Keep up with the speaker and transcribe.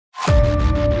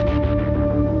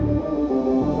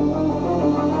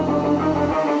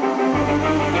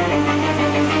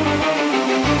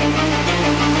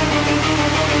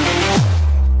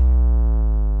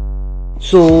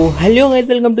So hello guys,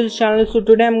 welcome to the channel. So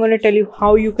today I'm going to tell you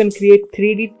how you can create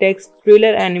 3D text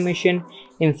trailer animation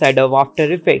inside of After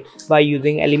Effects by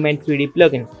using Element 3D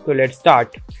plugin. So let's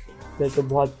start. तो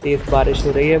बहुत तेज बारिश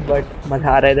हो रही है but मजा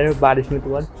आ रहा है इधर बारिश में तो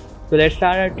बहुत. So let's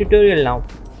start our tutorial now.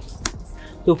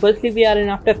 So firstly we are in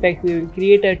After Effects. We will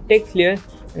create a text layer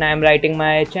and I am writing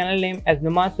my channel name as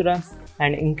Namasura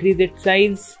and increase its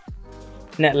size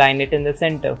and align it in the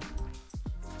center.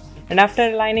 And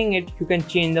after aligning it, you can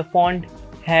change the font.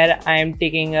 Here I am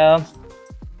taking a.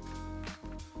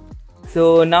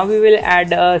 So now we will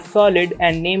add a solid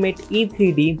and name it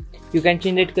E3D. You can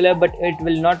change it color, but it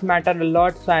will not matter a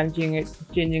lot. So I am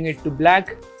changing it to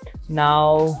black.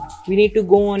 Now we need to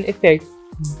go on Effects,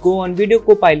 go on Video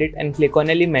Copilot, and click on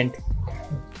Element.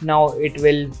 Now it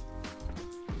will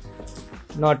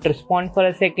not respond for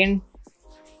a second.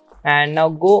 And now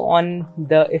go on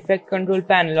the Effect Control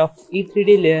panel of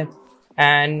E3D layer.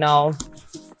 And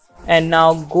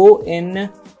now go in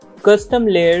custom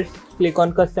layers, click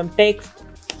on custom text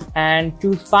and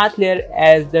choose path layer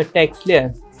as the text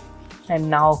layer, and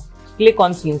now click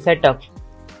on scene setup.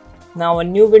 Now a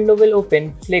new window will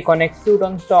open. Click on extrude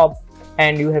on top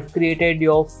and you have created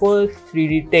your first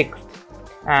 3D text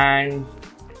and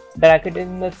drag it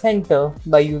in the center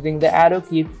by using the arrow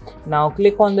key. Now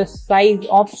click on the size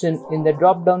option in the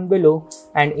drop down below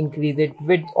and increase it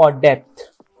width or depth.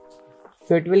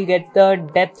 So it will get the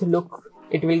depth look,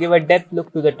 it will give a depth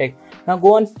look to the text. Now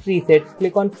go on presets,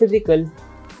 click on physical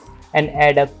and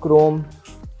add a chrome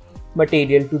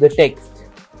material to the text.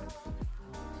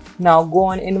 Now go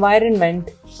on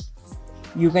environment,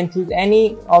 you can choose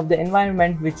any of the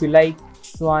environment which you like.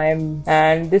 So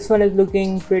and this one is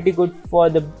looking pretty good for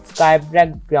the sky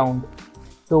background.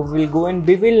 So we'll go in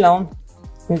bevel now.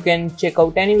 You can check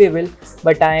out any bevel,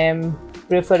 but I am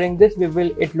preferring this bevel.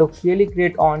 It looks really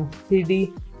great on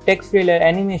 3D text trailer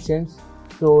animations.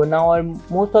 So now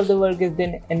most of the work is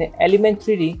done in Element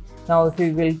 3D. Now if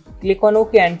we will click on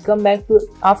OK and come back to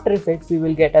After Effects, we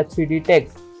will get a 3D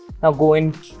text. Now go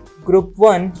in group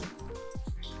 1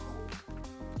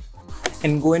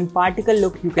 and go in particle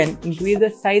look. You can increase the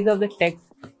size of the text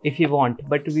if you want,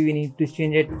 but we need to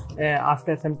change it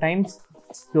after some times.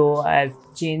 So I've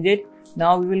changed it.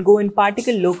 Now we will go in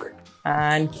particle look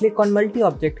and click on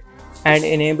multi-object and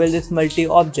enable this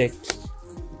multi-object.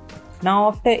 Now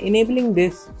after enabling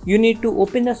this, you need to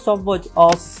open the stopwatch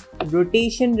of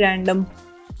rotation random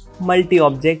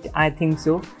multi-object, I think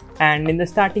so, and in the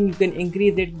starting you can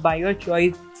increase it by your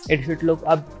choice. It should look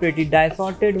a pretty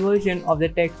distorted version of the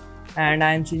text, and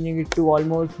I am changing it to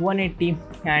almost 180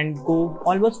 and go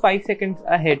almost 5 seconds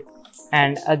ahead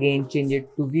and again change it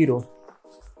to 0.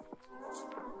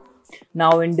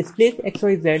 Now in displace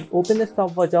XYZ, open the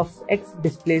stopwatch of X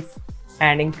displace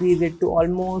and increase it to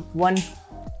almost 1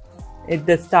 at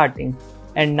the starting,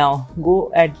 and now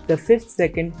go at the 5th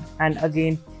second and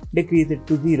again decrease it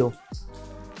to 0.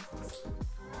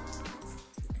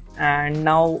 And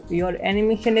now your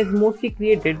animation is mostly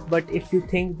created, but if you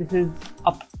think this is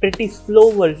a pretty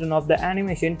slow version of the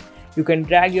animation, you can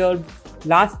drag your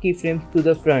last keyframes to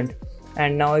the front.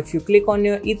 And now if you click on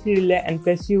your E3D layer and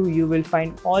press U, you will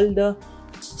find all the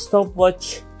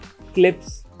stopwatch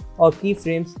clips or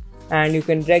keyframes and you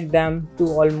can drag them to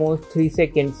almost 3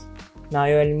 seconds. Now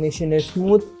your animation is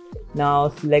smooth. Now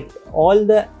select all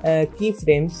the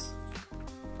keyframes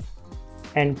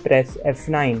and press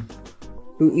F9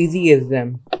 to easy erase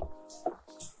them.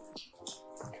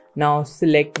 Now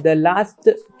select the last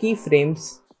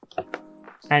keyframes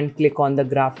and click on the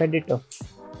graph editor.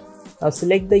 Now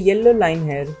select the yellow line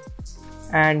here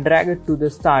and drag it to the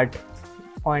start,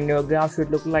 and your graph should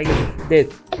look like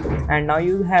this. And now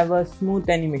you have a smooth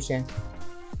animation.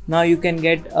 Now you can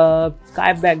get a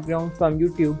sky background from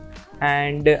YouTube,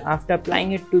 and after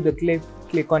applying it to the clip,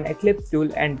 click on Ellipse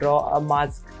tool and draw a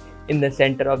mask in the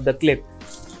center of the clip.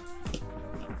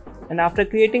 And after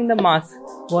creating the mask,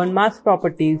 go on mask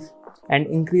properties and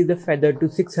increase the feather to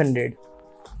 600.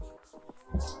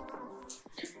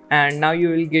 And now you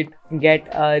will get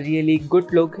a really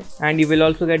good look, and you will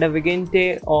also get a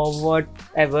vignette or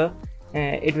whatever.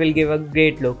 It will give a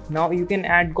great look. Now you can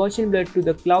add Gaussian blur to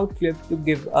the cloud clip to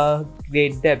give a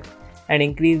great depth and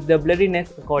increase the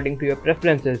blurriness according to your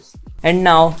preferences. And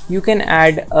now you can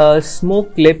add a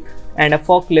smoke clip and a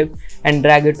fog clip and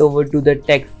drag it over to the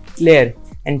text layer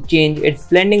and change its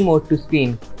blending mode to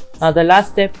screen. Now the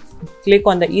last step, click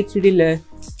on the E3D layer,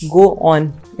 go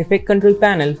on Effect Control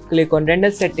panel, click on Render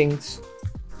Settings,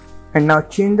 and now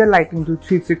change the lighting to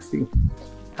 360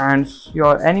 and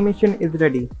your animation is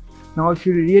ready. Now if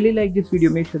you really like this video,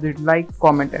 make sure that you like,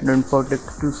 comment and don't forget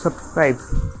to subscribe.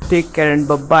 Take care and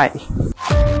bye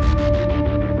bye.